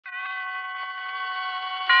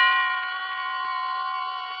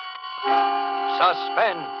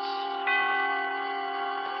Suspense.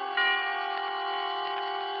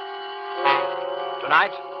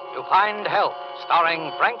 Tonight, To Find Help,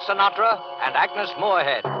 starring Frank Sinatra and Agnes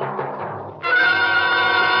Moorehead.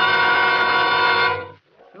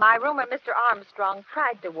 My roomer, Mr. Armstrong,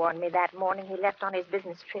 tried to warn me that morning he left on his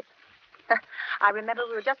business trip. I remember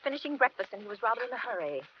we were just finishing breakfast and he was rather in a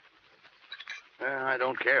hurry. I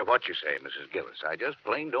don't care what you say, Mrs. Gillis. I just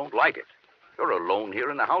plain don't like it. You're alone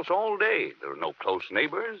here in the house all day. There are no close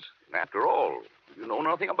neighbors. And after all, you know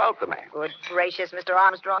nothing about the man. Good gracious, Mr.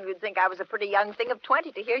 Armstrong, you'd think I was a pretty young thing of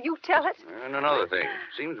 20 to hear you tell it. And another thing.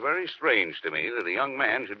 Seems very strange to me that a young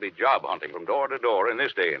man should be job hunting from door to door in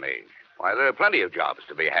this day and age. Why, there are plenty of jobs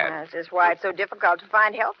to be had. That's just why it's so difficult to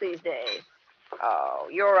find help these days. Oh,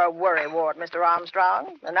 you're a worrywart, Mr.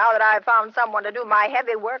 Armstrong. And now that I've found someone to do my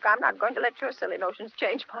heavy work, I'm not going to let your silly notions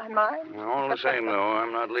change my mind. All the same, though,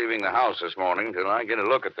 I'm not leaving the house this morning till I get a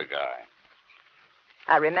look at the guy.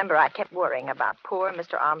 I remember I kept worrying about poor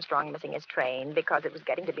Mr. Armstrong missing his train because it was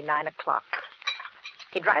getting to be 9 o'clock.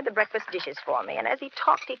 He dried the breakfast dishes for me, and as he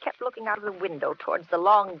talked, he kept looking out of the window towards the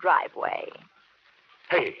long driveway.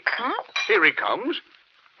 Hey, Here he comes.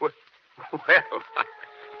 Well,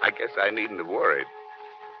 I guess I needn't have worried.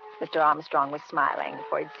 Mr. Armstrong was smiling,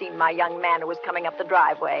 for he'd seen my young man who was coming up the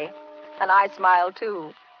driveway. And I smiled,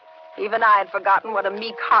 too. Even I had forgotten what a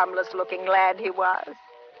meek, harmless-looking lad he was.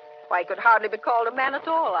 Why, he could hardly be called a man at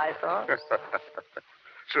all, I thought.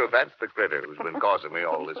 So that's the critter who's been causing me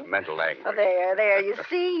all this mental anguish. Oh, there, you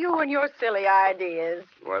see, you and your silly ideas.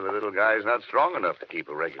 Why, the little guy's not strong enough to keep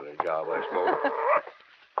a regular job, I suppose.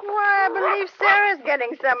 Why, I believe Sarah's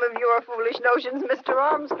getting some of your foolish notions, Mr.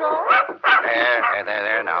 Armstrong.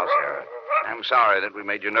 There now, Sarah. I'm sorry that we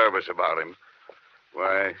made you nervous about him.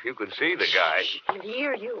 Why, if you could see the guy. He'll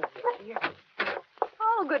hear you.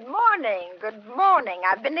 Oh, good morning. Good morning.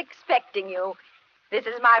 I've been expecting you. This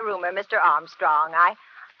is my roomer, Mr. Armstrong.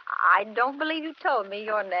 I don't believe you told me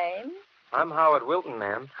your name. I'm Howard Wilton,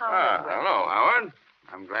 ma'am. Hello, Howard.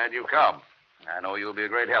 I'm glad you come. I know you'll be a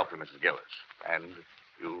great help to Mrs. Gillis. And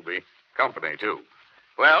you'll be company, too.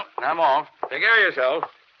 Well, I'm off. Take care of yourself.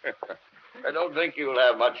 I don't think you'll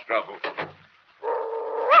have much trouble.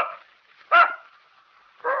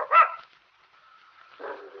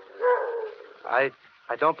 I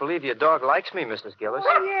don't believe your dog likes me, Mrs. Gillis.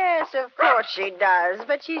 Oh, yes, of course she does.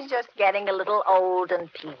 But she's just getting a little old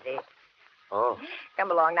and peevy. Oh.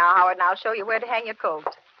 Come along now, Howard, and I'll show you where to hang your coat.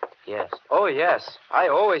 Yes. Oh, yes. I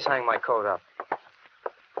always hang my coat up.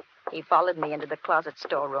 He followed me into the closet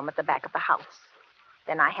storeroom at the back of the house.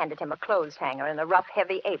 Then I handed him a clothes hanger and a rough,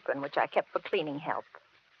 heavy apron, which I kept for cleaning help.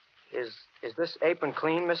 Is this apron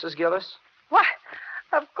clean, Mrs. Gillis? Why,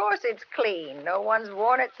 of course it's clean. No one's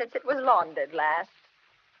worn it since it was laundered last.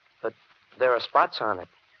 But there are spots on it.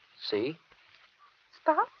 See?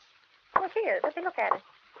 Spots? Oh, here, let me look at it.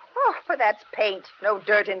 Oh, but that's paint. No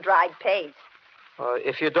dirt and dried paint.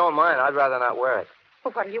 If you don't mind, I'd rather not wear it.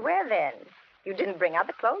 Well, what'll you wear then? You didn't bring out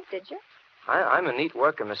the clothes, did you? I'm a neat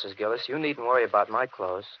worker, Mrs. Gillis. You needn't worry about my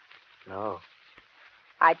clothes. No.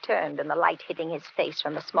 I turned, and the light hitting his face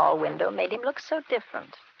from the small window made him look so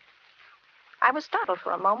different. I was startled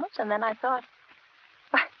for a moment, and then I thought,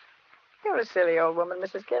 why, you're a silly old woman,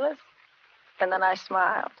 Mrs. Gillis. And then I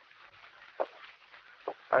smiled.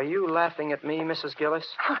 Are you laughing at me, Mrs. Gillis?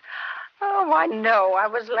 Oh, why, no. I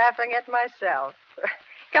was laughing at myself.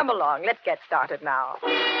 Come along. Let's get started now.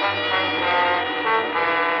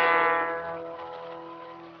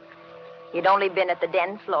 He'd only been at the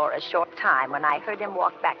den floor a short time when I heard him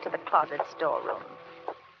walk back to the closet storeroom.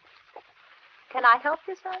 Can I help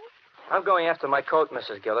you, son? I'm going after my coat,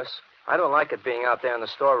 Mrs. Gillis. I don't like it being out there in the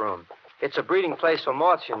storeroom. It's a breeding place for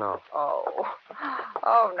moths, you know.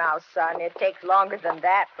 Oh, now, son, it takes longer than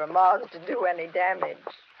that for moths to do any damage.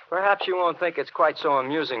 Perhaps you won't think it's quite so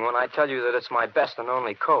amusing when I tell you that it's my best and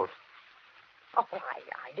only coat. Oh,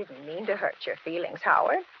 I didn't mean to hurt your feelings,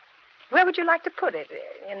 Howard. Where would you like to put it?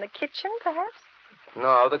 In the kitchen, perhaps?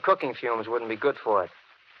 No, the cooking fumes wouldn't be good for it.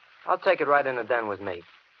 I'll take it right in the den with me.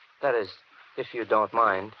 That is, if you don't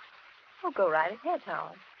mind. Oh, go right ahead,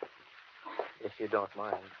 Howard. If you don't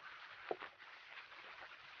mind.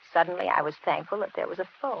 Suddenly, I was thankful that there was a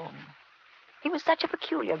phone. He was such a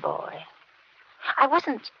peculiar boy. I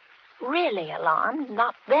wasn't really alarmed.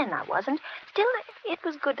 Not then, I wasn't. Still, it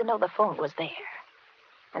was good to know the phone was there.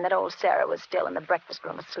 And that old Sarah was still in the breakfast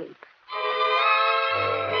room asleep.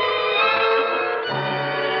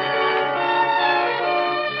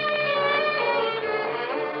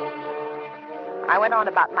 I went on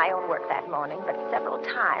about my own work that morning, but several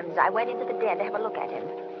times I went into the den to have a look at him.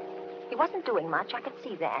 He wasn't doing much, I could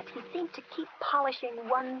see that. He seemed to keep polishing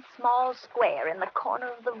one small square in the corner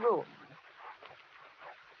of the room.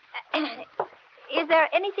 Is there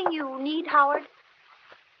anything you need, Howard?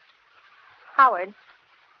 Howard?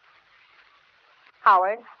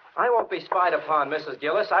 Howard? I won't be spied upon, Mrs.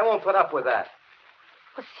 Gillis. I won't put up with that.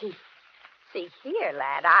 Well, see here,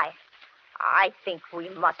 lad. I think we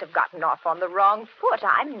must have gotten off on the wrong foot.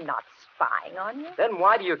 I'm not spying on you. Then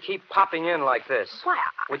why do you keep popping in like this? Why,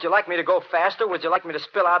 Would you like me to go faster? Would you like me to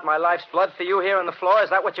spill out my life's blood for you here on the floor? Is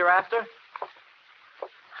that what you're after?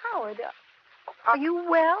 Howard, are you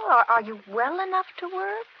well? Are you well enough to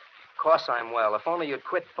work? Of course I'm well. If only you'd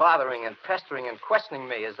quit bothering and pestering and questioning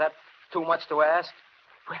me. Is that too much to ask?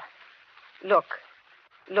 Well,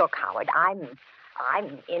 look, Howard,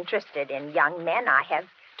 I'm interested in young men. I have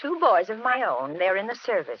 2 boys of my own. They're in the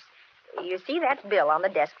service. You see that Bill on the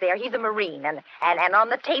desk there? He's a Marine. And on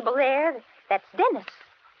the table there, that's Dennis.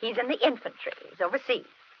 He's in the infantry. He's overseas.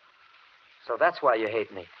 So that's why you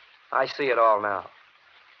hate me. I see it all now.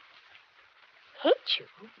 Hate you?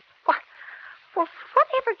 Well,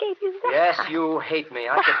 whatever gave you that? Yes, you hate me.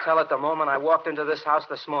 I could tell it the moment I walked into this house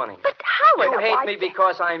this morning. But Howard... You hate me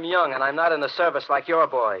because I'm young and I'm not in the service like your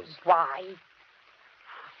boys. Why,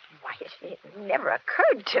 it never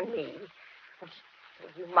occurred to me.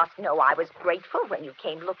 You must know I was grateful when you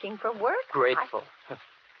came looking for work. Grateful?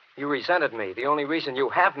 You resented me. The only reason you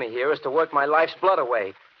have me here is to work my life's blood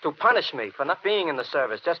away, to punish me for not being in the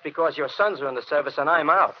service just because your sons are in the service and I'm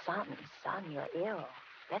out. Son, you're ill.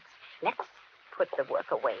 Let's put the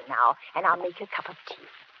work away now, and I'll make you a cup of tea.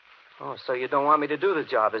 Oh, so you don't want me to do the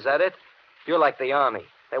job, is that it? You're like the Army.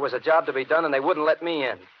 There was a job to be done, and they wouldn't let me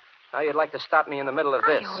in. Now you'd like to stop me in the middle of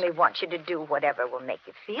this. I only want you to do whatever will make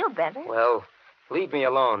you feel better. Well, leave me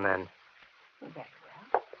alone, then. Very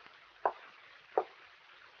well.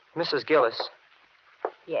 Mrs. Gillis.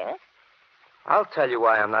 Yes? I'll tell you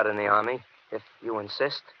why I'm not in the Army, if you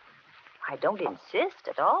insist. I don't insist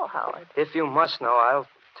at all, Howard. If you must know, I'll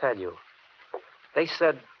tell you. They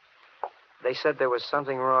said there was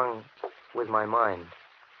something wrong with my mind.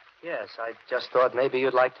 Yes, I just thought maybe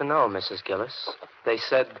you'd like to know, Mrs. Gillis. They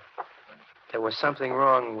said there was something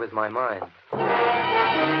wrong with my mind.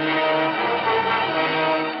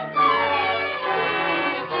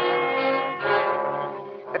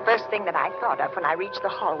 The first thing that I thought of when I reached the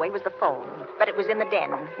hallway was the phone, but it was in the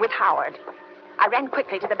den with Howard. I ran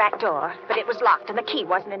quickly to the back door, but it was locked and the key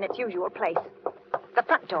wasn't in its usual place. The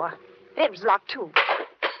front door, it was locked too.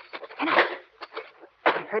 And I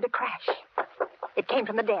heard a crash. It came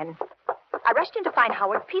from the den. I rushed in to find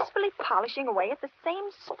Howard peacefully polishing away at the same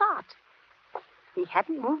spot. He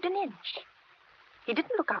hadn't moved an inch. He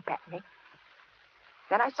didn't look up at me.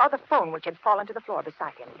 Then I saw the phone, which had fallen to the floor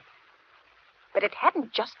beside him. But it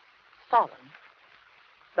hadn't just fallen.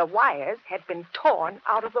 The wires had been torn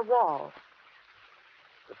out of the wall.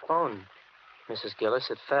 The phone, Mrs. Gillis,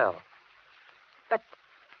 it fell. But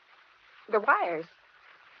the wires...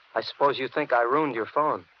 I suppose you think I ruined your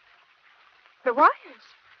phone. The wires?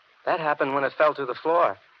 That happened when it fell to the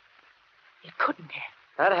floor. It couldn't have.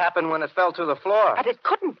 That happened when it fell to the floor. But it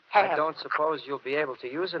couldn't have. I don't suppose you'll be able to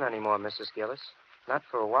use it anymore, Mrs. Gillis. Not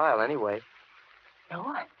for a while, anyway.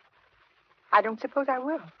 No, I don't suppose I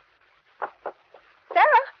will.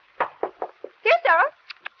 Sarah! Here, Sarah!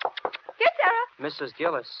 Here, Sarah! Mrs.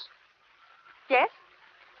 Gillis, Yes?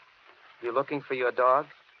 you looking for your dog?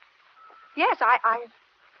 Yes, I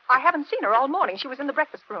haven't seen her all morning. She was in the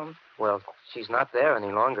breakfast room. Well, she's not there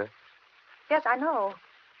any longer. Yes, I know.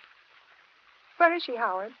 Where is she,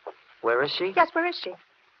 Howard? Where is she? Yes, where is she?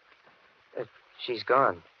 She's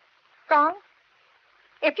gone. Gone?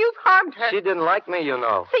 If you've harmed her... She didn't like me, you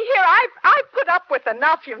know. See here, I've put up with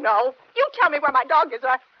enough, you know. You tell me where my dog is.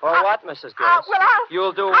 What, Mrs. Gillis?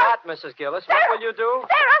 You'll do what, Mrs. Gillis? Sarah, what will you do?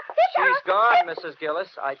 Sarah! She's gone, Mrs. Gillis.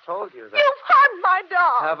 I told you that. You've harmed my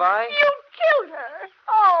dog. Have I? You killed her.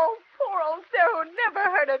 Oh, poor old Sarah who never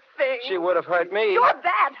hurt a thing. She would have hurt me. You're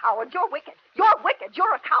bad, Howard. You're wicked. You're wicked.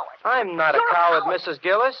 You're a coward. I'm not You're a coward, coward. Mrs.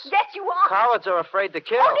 Gillis. Yes, you are. Cowards are afraid to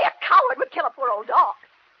kill. Only a coward would kill a poor old dog.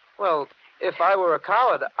 Well, if I were a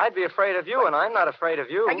coward, I'd be afraid of you, and I'm not afraid of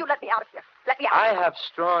you. Now, you let me out of here. Let me out. I have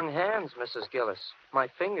strong hands, Mrs. Gillis. My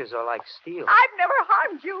fingers are like steel. I've never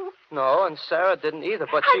harmed you. No, and Sarah didn't either,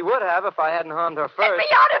 but she would have if I hadn't harmed her Let first. me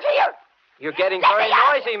out of here. You're getting Let very me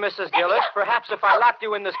out. noisy, Mrs. Gillis. Perhaps if I locked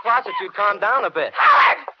you in this closet, you'd calm down a bit.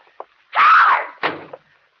 Howard! Howard!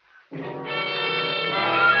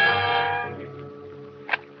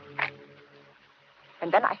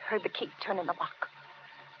 And then I heard the key turn in the lock.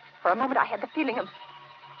 For a moment, I had the feeling of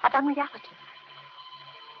unreality.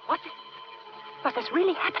 Was this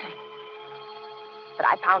really happening? But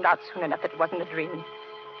I found out soon enough it wasn't a dream.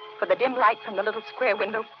 For the dim light from the little square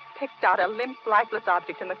window picked out a limp, lifeless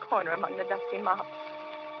object in the corner among the dusty mops.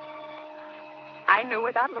 I knew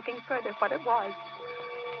without looking further what it was.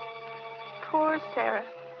 Poor Sarah.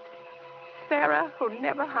 Sarah, who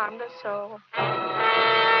never harmed a soul.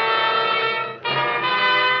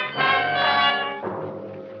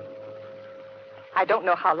 I don't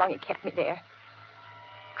know how long he kept me there.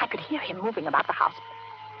 I could hear him moving about the house,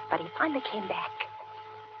 but he finally came back.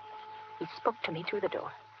 He spoke to me through the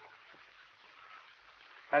door.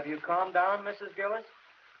 Have you calmed down, Mrs. Gillis?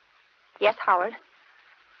 Yes, Howard.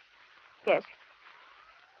 Yes.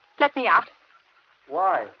 Let me out.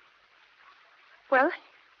 Why? Well,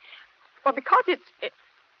 because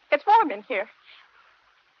it's warm in here.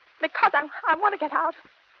 Because I want to get out.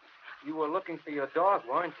 You were looking for your dog,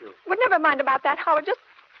 weren't you? Well, never mind about that, Howard. Just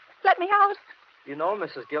let me out. You know,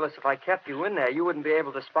 Mrs. Gillis, if I kept you in there, you wouldn't be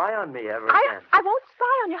able to spy on me ever again. I won't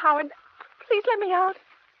spy on you, Howard. Please let me out.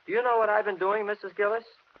 Do you know what I've been doing, Mrs. Gillis?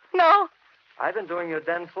 No. I've been doing your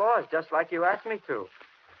den floors, just like you asked me to.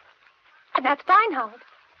 And that's fine, Howard.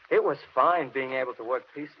 It was fine being able to work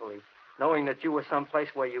peacefully, knowing that you were someplace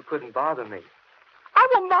where you couldn't bother me. I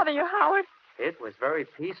won't bother you, Howard. It was very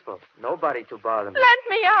peaceful. Nobody to bother me. Let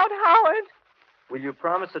me out, Howard. Will you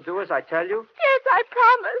promise to do as I tell you? Yes, I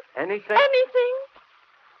promise. Anything? Anything.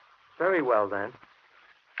 Very well, then.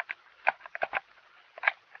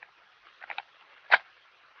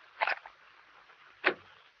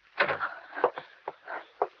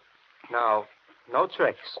 Now, no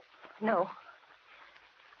tricks. No.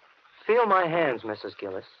 Feel my hands, Mrs.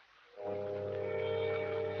 Gillis.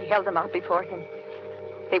 He held them out before him.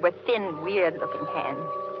 They were thin, weird-looking hands.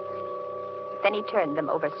 Then he turned them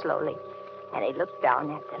over slowly, and he looked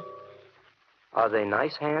down at them. Are they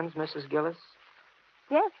nice hands, Mrs. Gillis?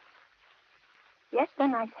 Yes. Yes, they're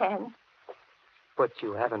nice hands. But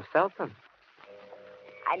you haven't felt them.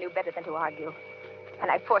 I knew better than to argue,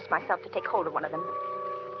 and I forced myself to take hold of one of them.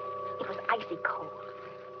 It was icy cold,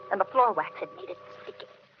 and the floor wax had made it sticky.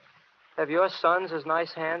 Have your sons as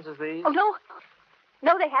nice hands as these? Oh, no.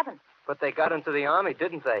 No, they haven't. But they got into the Army,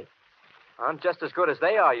 didn't they? I'm just as good as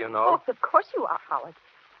they are, you know. Oh, of course you are, Howard.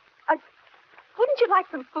 Wouldn't you like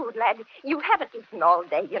some food, lad? You haven't eaten all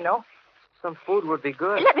day, you know. Some food would be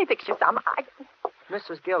good. Let me fix you some.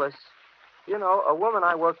 Mrs. Gillis, you know, a woman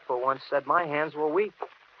I worked for once said my hands were weak.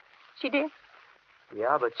 She did?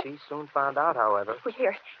 Yeah, but she soon found out, however. Well,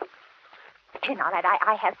 here. Here now, lad,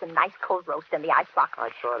 I have some nice cold roast in the icebox. I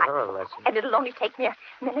taught her a lesson. And it'll only take me a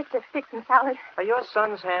minute to fix some salad. Are your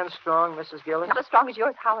son's hands strong, Mrs. Gillis? Not as strong as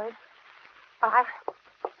yours, Howard. I'll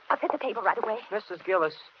set the table right away. Mrs.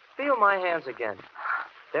 Gillis, feel my hands again.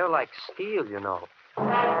 They're like steel, you know.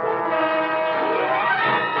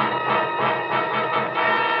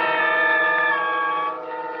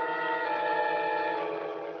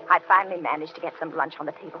 I finally managed to get some lunch on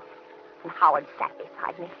the table, and Howard sat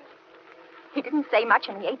beside me. He didn't say much,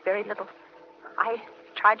 and he ate very little. I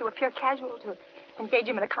tried to appear casual, to engage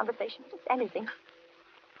him in a conversation, just anything.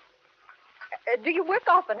 Do you work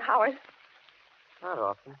often, Howard? Not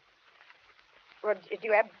often. Well, do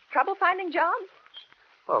you have trouble finding jobs?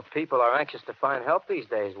 Well, people are anxious to find help these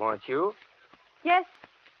days, weren't you? Yes,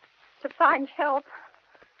 to find help.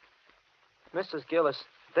 Mrs. Gillis,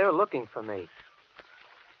 they're looking for me.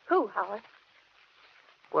 Who, Howard?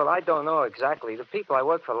 Well, I don't know exactly. The people I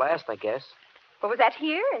worked for last, I guess. Well, was that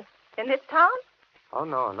here, in this town? Oh,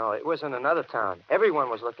 no. It was in another town. Everyone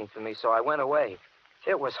was looking for me, so I went away.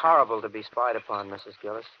 It was horrible to be spied upon, Mrs.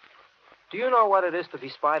 Gillis. Do you know what it is to be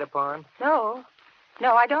spied upon? No.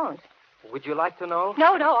 No, I don't. Would you like to know?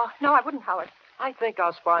 No, I wouldn't, Howard. I think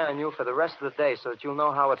I'll spy on you for the rest of the day so that you'll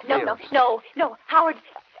know how it feels. No, Howard,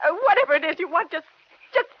 whatever it is you want, just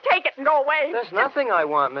take it and go away. There's nothing I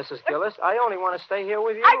want, Mrs. Gillis. I only want to stay here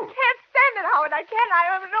with you. I can't stand it, Howard. I can't.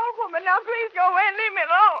 I am an old woman. Now, please go away and leave me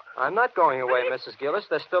alone. I'm not going away, Mrs. Gillis.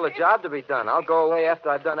 There's still a job to be done. I'll go away after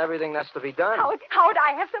I've done everything that's to be done. Howard,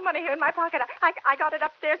 I have some money here in my pocket. I got it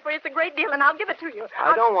upstairs for you. It's a great deal, and I'll give it to you.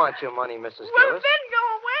 I don't want your money, Mrs. Well, Gillis. then go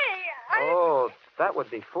away. Oh, that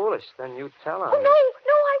would be foolish. Then you'd tell on me. No,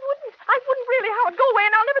 I wouldn't. I wouldn't really, Howard. Go away,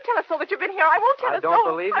 and I'll never tell us so that you've been here. I won't tell us so. I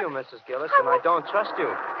don't believe you, Mrs. Gillis, and I don't trust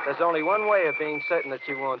you. There's only one way of being certain that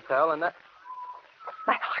you won't tell, and that...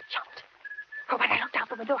 My heart jumped. For when I looked out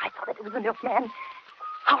the window, I saw that it was the milkman.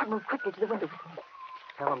 Howard moved quickly to the window with me.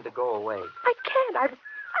 Tell him to go away. I can't.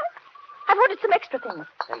 I've ordered some extra things.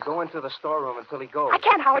 And go into the storeroom until he goes. I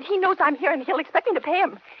can't, Howard. He knows I'm here, and he'll expect me to pay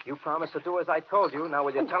him. You promised to do as I told you. Now,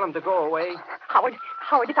 will you tell him to go away? Howard,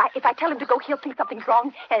 Howard, if I tell him to go, he'll think something's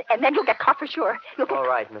wrong, and then you'll get caught for sure. All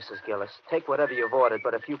right, Mrs. Gillis. Take whatever you've ordered,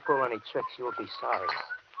 but if you pull any tricks, you'll be sorry.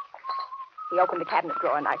 He opened the cabinet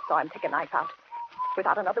drawer, and I saw him take a knife out.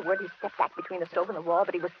 Without another word, he stepped back between the stove and the wall,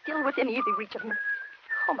 but he was still within easy reach of me.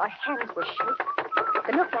 Oh, my hands were shaking.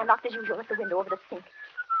 The milkman knocked as usual at the window over the sink.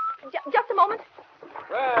 Just a moment.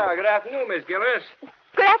 Well, good afternoon, Miss Gillis.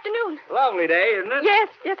 Good afternoon. Lovely day, isn't it? Yes,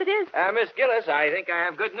 it is. Miss Gillis, I think I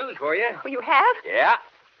have good news for you. Oh, you have? Yeah.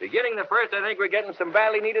 Beginning the 1st, I think we're getting some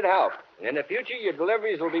badly needed help. In the future, your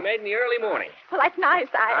deliveries will be made in the early morning. Well, that's nice.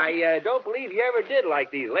 I don't believe you ever did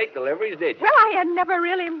like these late deliveries, did you? Well, I had never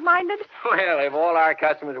really minded. Well, if all our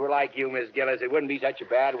customers were like you, Miss Gillis, it wouldn't be such a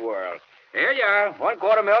bad world. Here you are. 1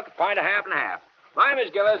 quart milk, a pint of half and half. Bye,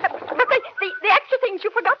 Miss Gillis. But the extra things,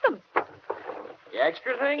 you forgot them. The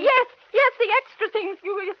extra thing? Yes, the extra things.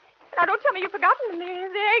 Now, don't tell me you've forgotten the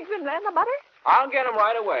eggs and the butter. I'll get them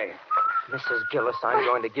right away. Mrs. Gillis, I'm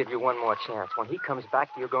going to give you one more chance. When he comes back,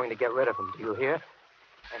 you're going to get rid of him. Do you hear?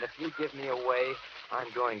 And if you give me away, I'm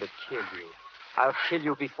going to kill you. I'll kill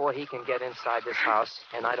you before he can get inside this house,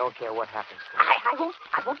 and I don't care what happens to him.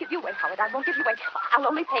 I won't give you away, Howard. I won't give you away. I'll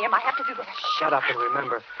only pay him. I have to do this. Shut up and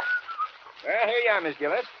remember. Well, here you are, Miss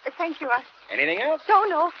Gillis. Thank you. Anything else?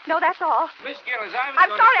 No, that's all. Miss Gillis, I'm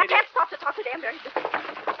sorry, I can't stop to talk to them.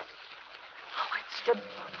 Howard stood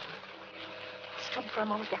for a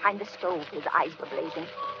moment behind the stove. His eyes were blazing.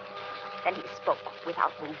 Then he spoke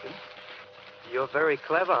without moving. You're very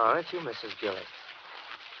clever, aren't you, Mrs. Gillis?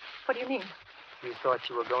 What do you mean? You thought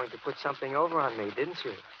you were going to put something over on me, didn't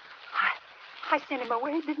you? I sent him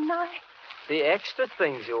away, didn't I? The extra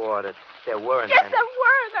things you ordered. There weren't Yes, any. there were.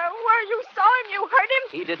 You saw him. You heard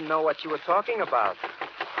him. He didn't know what you were talking about.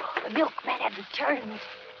 The milkman had returned.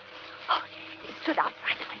 Oh, he stood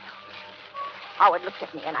outside the window. Howard looked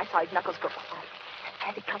at me, and I saw his knuckles go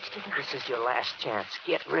as he clutched his knife. This is your last chance.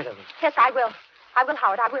 Get rid of him. Yes, I will. I will,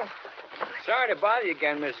 Howard, I will. Sorry to bother you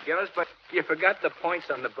again, Miss Gillis, but you forgot the points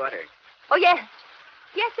on the butter. Oh, yes.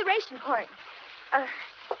 Yes, the ration point.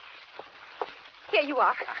 Here you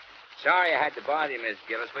are. Sorry I had to bother you, Miss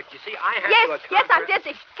Gillis, but you see, I have to account Yes, I'm for...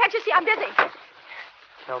 busy. Can't you see I'm busy?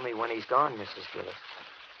 Tell me when he's gone, Mrs. Gillis.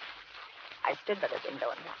 I stood by the window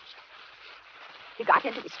and watched. He got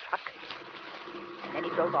into his truck, and then he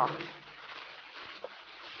drove off.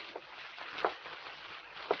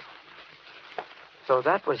 So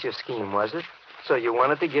that was your scheme, was it? So you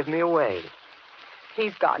wanted to give me away.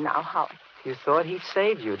 He's gone now, Howard. You thought he'd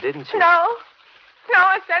save you, didn't you? No,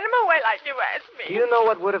 I sent him away like you asked me. Do you know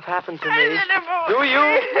what would have happened to me? I sent him away. Do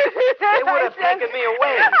you? They would have taken me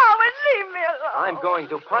away. Howard, leave me alone. I'm going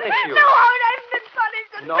to punish you. No, Howard, I've been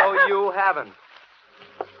punished. No, you haven't.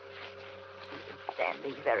 He was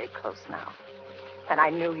standing very close now, and I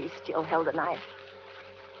knew he still held a knife.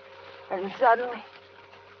 And suddenly,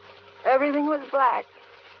 everything was black,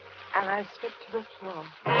 and I slipped to the floor.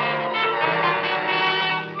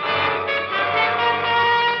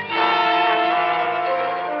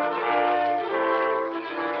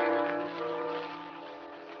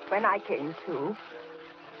 When I came to,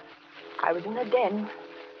 I was in a den,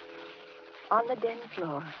 on the den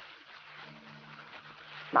floor.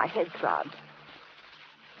 My head throbbed.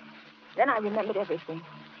 Then I remembered everything.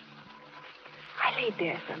 I laid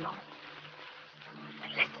there for a moment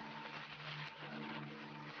and listened.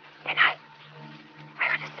 Then I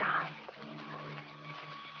heard a sound.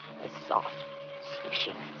 A soft,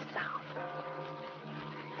 swishing sound.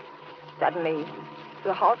 Suddenly,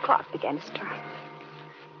 the hall clock began to strike.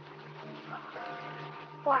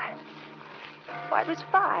 Why, it was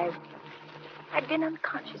 5. I'd been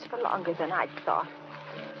unconscious for longer than I'd thought.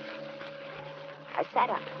 I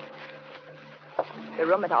sat up. The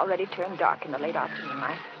room had already turned dark in the late afternoon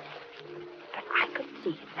light. But I could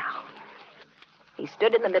see him now. He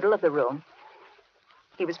stood in the middle of the room.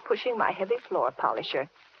 He was pushing my heavy floor polisher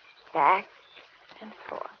back and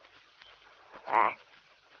forth. Back.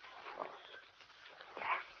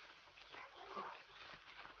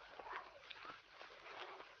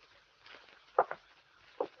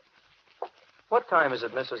 What time is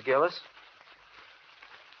it, Mrs. Gillis?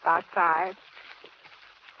 About 5.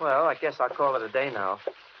 Well, I guess I'll call it a day now.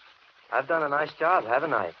 I've done a nice job,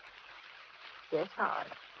 haven't I? Yes, Howard.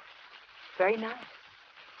 Very nice.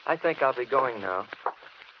 I think I'll be going now.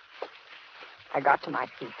 I got to my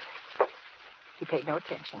feet. He paid no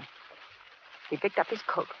attention. He picked up his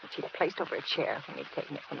coat, which he'd placed over a chair when he'd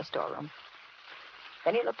taken it from the storeroom.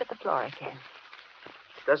 Then he looked at the floor again.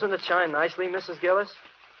 Doesn't it shine nicely, Mrs. Gillis?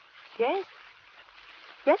 Yes.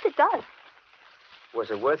 Yes, it does.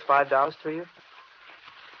 Was it worth $5 to you?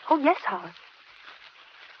 Oh, yes, Howard.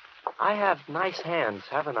 I have nice hands,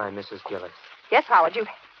 haven't I, Mrs. Gillis? Yes, Howard, you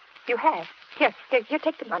have. Here,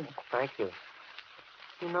 take the money. Thank you.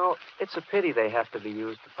 You know, it's a pity they have to be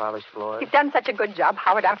used to polish floors. You've done such a good job,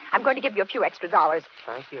 Howard. I'm going to give you a few extra dollars.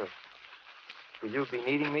 Thank you. Will you be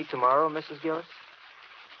needing me tomorrow, Mrs. Gillis?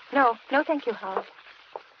 No, thank you, Howard.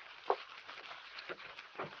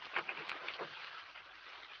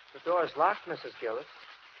 The door's locked, Mrs. Gillis.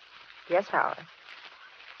 Yes, Howard.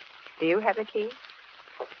 Do you have the key?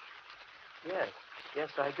 Yes,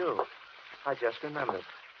 I do. I just remembered.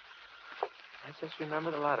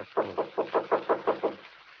 A lot of things.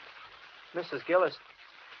 Mrs. Gillis,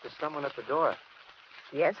 there's someone at the door.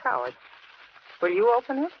 Yes, Howard. Will you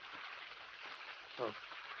open it? Oh,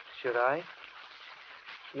 should I?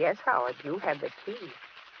 Yes, Howard, you have the key.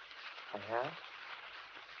 I have?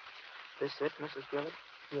 This it, Mrs. Gillis?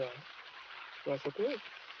 Yes. Yes, it is.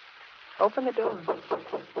 Open the door.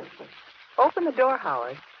 Open the door,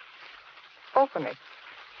 Howard. Open it.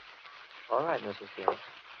 All right, Mrs. Gillis.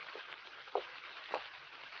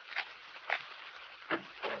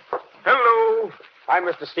 Hello. I'm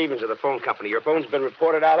Mr. Stevens of the phone company. Your phone's been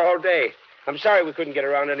reported out all day. I'm sorry we couldn't get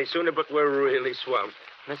around any sooner, but we're really swamped.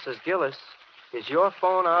 Mrs. Gillis, is your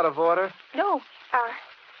phone out of order? No,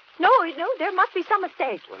 there must be some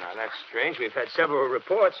mistake. Well, now, that's strange. We've had several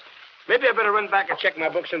reports. Maybe I better run back and check my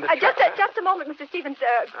books in the just a moment, Mr. Stevens.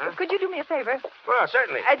 Could you do me a favor? Well,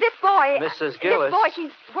 certainly. This boy... Mrs. Gillis. This boy,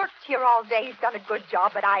 he's worked here all day. He's done a good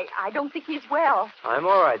job, but I don't think he's well. I'm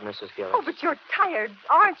all right, Mrs. Gillis. Oh, but you're tired,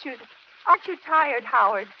 aren't you? Aren't you tired,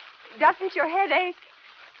 Howard? Doesn't your head ache?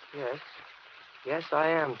 Yes, I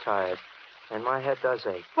am tired. And my head does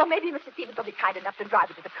ache. Well, maybe Mr. Stevens will be kind enough to drive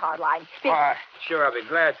you to the car line. Sure, I'll be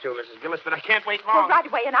glad to, Mrs. Gillis, but I can't wait Well, long. right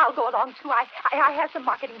away, and I'll go along, too. I have some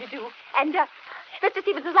marketing to do. And, Mr.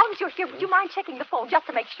 Stevens, as long as you're here, would you mind checking the phone just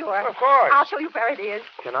to make sure? Of course. I'll show you where it is.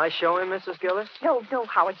 Can I show him, Mrs. Gillis? No,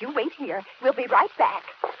 Howard, you wait here. We'll be right back.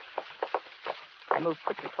 I moved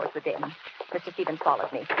quickly towards the den. Mr. Stevens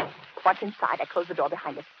followed me. Once inside, I closed the door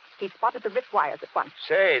behind us. He spotted the wrist wires at once.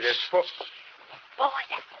 Say, this phone...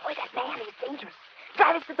 Boy, that man is dangerous.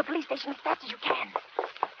 Drive us to the police station as fast as you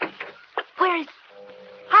can. Where is...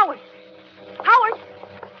 Howard! Howard!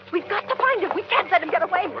 We've got to find him. We can't let him get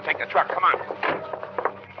away. We'll take the truck. Come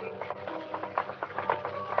on.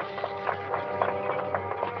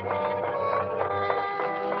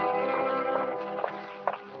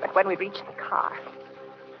 But when we reached the car,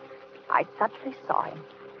 I suddenly saw him.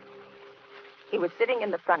 He was sitting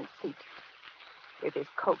in the front seat with his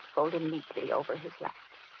coat folded neatly over his lap.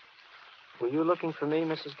 Were you looking for me,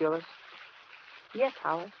 Mrs. Gillis? Yes,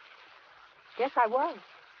 Howard. Yes, I was.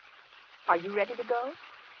 Are you ready to go?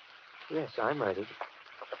 Yes, I'm ready.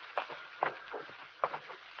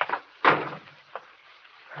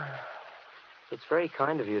 It's very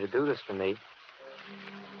kind of you to do this for me.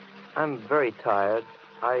 I'm very tired.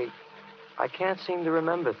 I can't seem to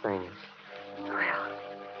remember things.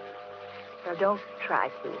 Well, don't try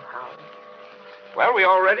to, Howard. Well, we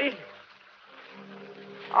all ready?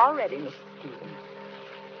 All ready, Mr. Stevens.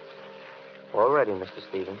 All ready, Mr.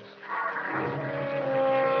 Stevens.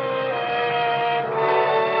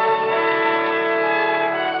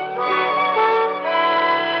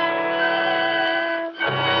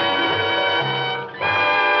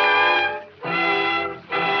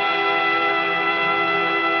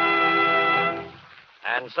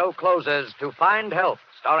 And so closes To Find Help,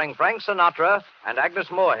 starring Frank Sinatra and Agnes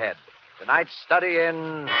Moorehead. Tonight's study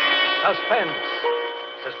in Suspense.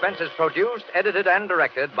 Suspense is produced, edited, and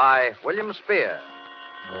directed by William Spear.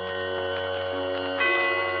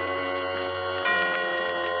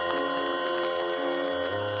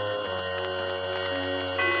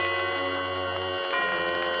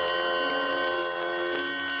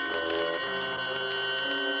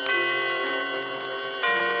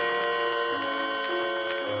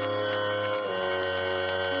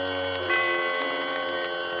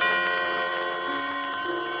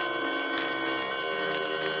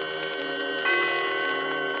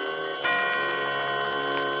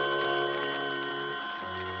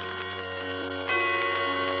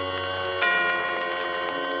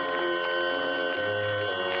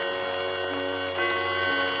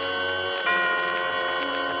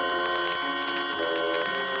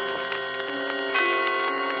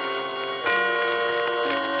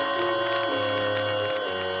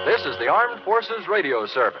 This is the Armed Forces Radio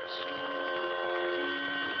Service.